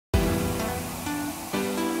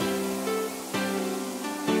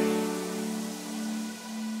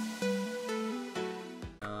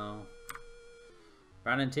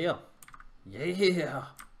Brown and teal. Yeah.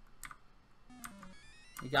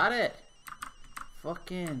 You got it.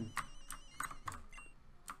 Fucking.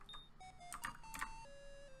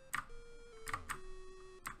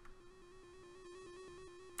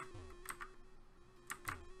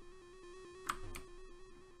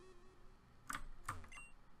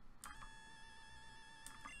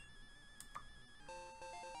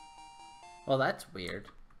 Well, that's weird.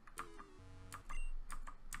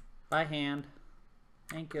 By hand.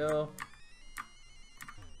 Thank you.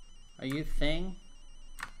 Are you Thing?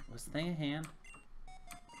 Was Thing a hand?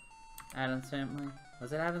 Adam's Family?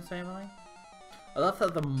 Was it Adam's Family? I love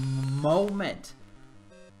that the moment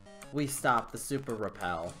we stop the super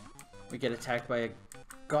repel, we get attacked by a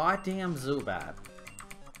goddamn Zubat.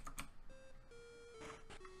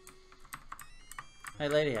 Hey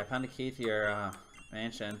lady, I found a key to your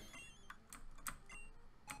mansion.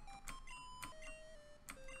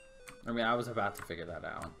 I mean, I was about to figure that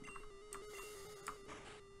out.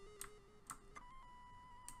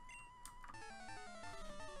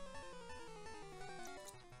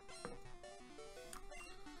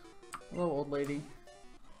 Hello, old lady.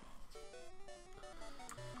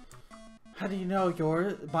 How do you know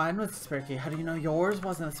yours? Mine was a spare key. How do you know yours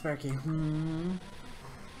wasn't a spare key? Did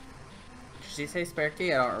she say spare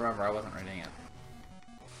key? I don't remember. I wasn't reading it.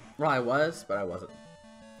 Well, I was, but I wasn't.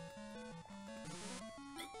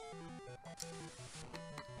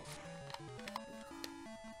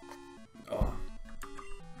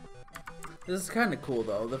 This is kind of cool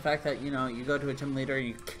though, the fact that, you know, you go to a gym leader,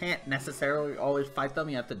 you can't necessarily always fight them,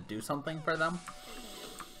 you have to do something for them.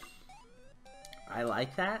 I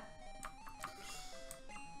like that.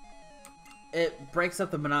 It breaks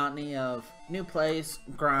up the monotony of new place,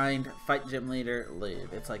 grind, fight gym leader,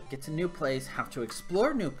 leave. It's like, get to new place, have to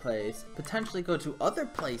explore new place, potentially go to other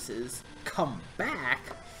places, come back,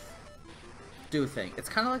 do thing. It's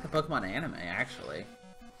kind of like the Pokemon anime, actually.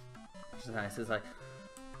 Which is nice. It's like,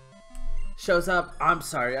 shows up, I'm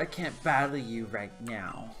sorry, I can't battle you right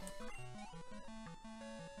now.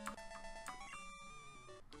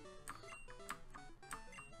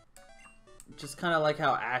 Just kind of like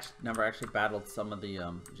how Ash never actually battled some of the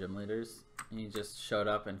gym leaders. He just showed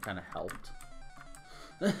up and kind of helped.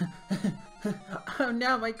 Oh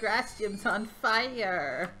no, my grass gym's on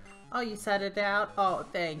fire! Oh, you set it out? Oh,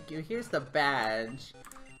 thank you. Here's the badge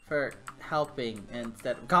for helping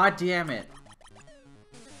instead of— God damn it!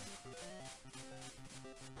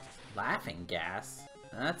 Laughing gas?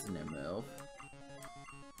 That's a new move.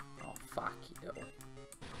 Oh, fuck you.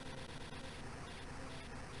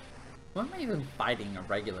 Why am I even fighting a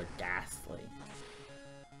regular Ghastly?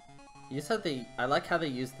 You just have the— I like how they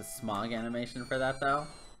use the smog animation for that though.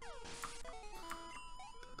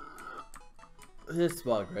 It is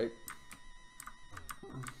smog, right?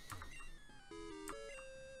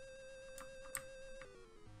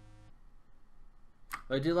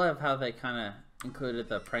 But I do love how they kind of included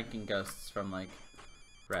the pranking ghosts from, like,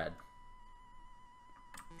 Red.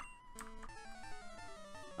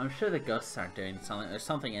 I'm sure the ghosts aren't doing something. There's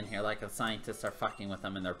something in here, like the scientists are fucking with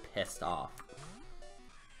them and they're pissed off.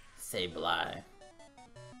 Sableye.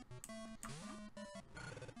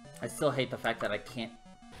 I still hate the fact that I can't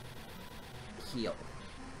heal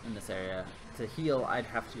in this area. To heal, I'd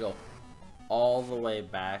have to go all the way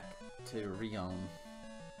back to Rion.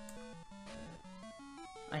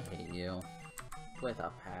 I hate you. With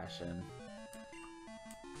a passion.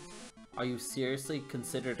 Are you seriously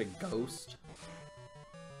considered a ghost?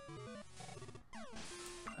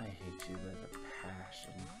 I hate you with a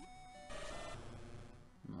passion.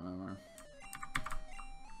 Whatever.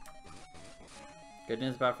 Good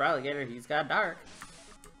news about Fraligator, he's got dark.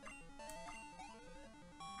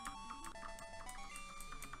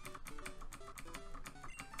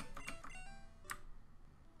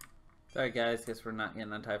 Sorry guys, guess we're not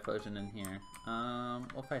getting a Typhlosion in here.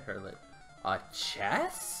 We'll fight her later. A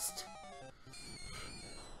chest?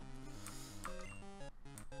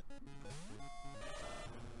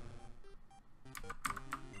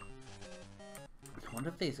 I wonder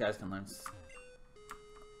if these guys can learn.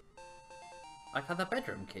 I got the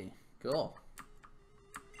bedroom key. Cool.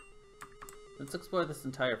 Let's explore this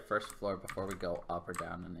entire first floor before we go up or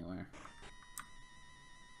down anywhere.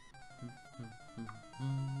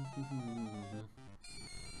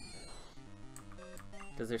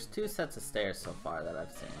 Because there's two sets of stairs so far that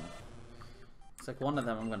I've seen. It's like one of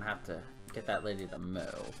them I'm gonna have to get that lady to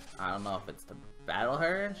move. I don't know if it's to battle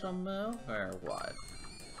her and she'll move or what.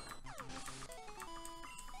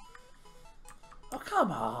 Oh,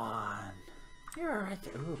 come on! You're right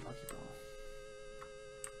there. Ooh, Pokeball.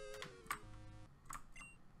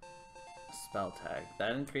 spell tag.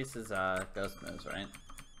 That increases ghost moves, right?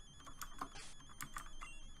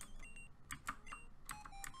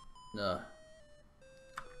 Ugh.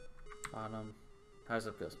 Bottom. Powers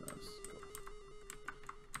up ghost moves. Cool.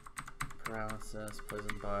 Paralysis,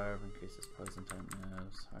 poison barb, increases poison type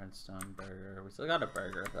moves. Hardstone burger. We still got a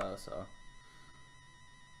burger though, so.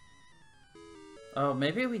 Oh,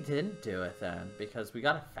 maybe we didn't do it then, because we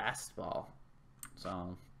got a fastball.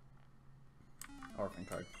 So. Orphan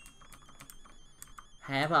card.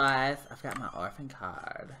 Hey boys, I've got my orphan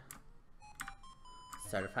card.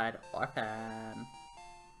 Certified orphan.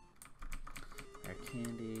 Air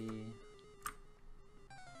candy.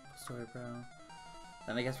 Story bro.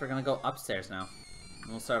 Then I guess we're gonna go upstairs now.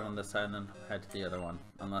 We'll start on this side and then head to the other one.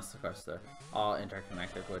 Unless of course they're all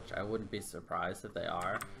interconnected, which I wouldn't be surprised if they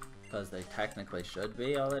are. Because they technically should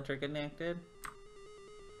be all interconnected.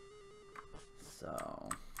 So.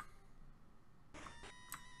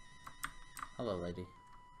 Hello, lady.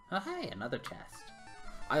 Oh, hey, another chest.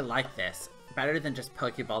 I like this. Better than just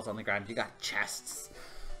Pokeballs on the ground. You got chests.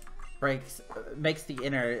 Makes the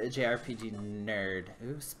inner JRPG nerd.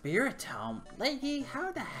 Ooh, Spiritome. Lady,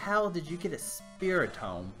 how the hell did you get a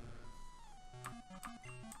Spiritome?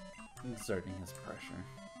 Exerting his pressure.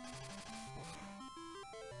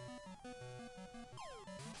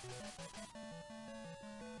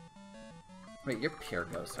 Wait, you're pure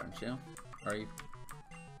ghost, aren't you? Or are you...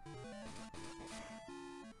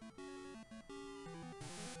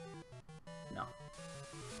 No.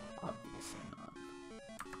 Obviously not.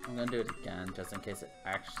 I'm gonna do it again, just in case it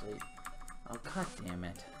actually... Oh, god damn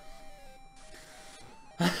it.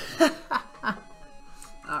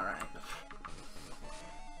 Alright.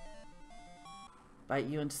 Bite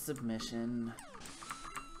you into submission.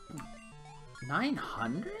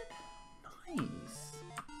 900? Nice.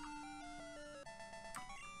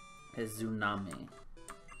 Izunami.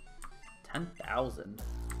 10,000.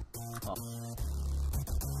 Oh.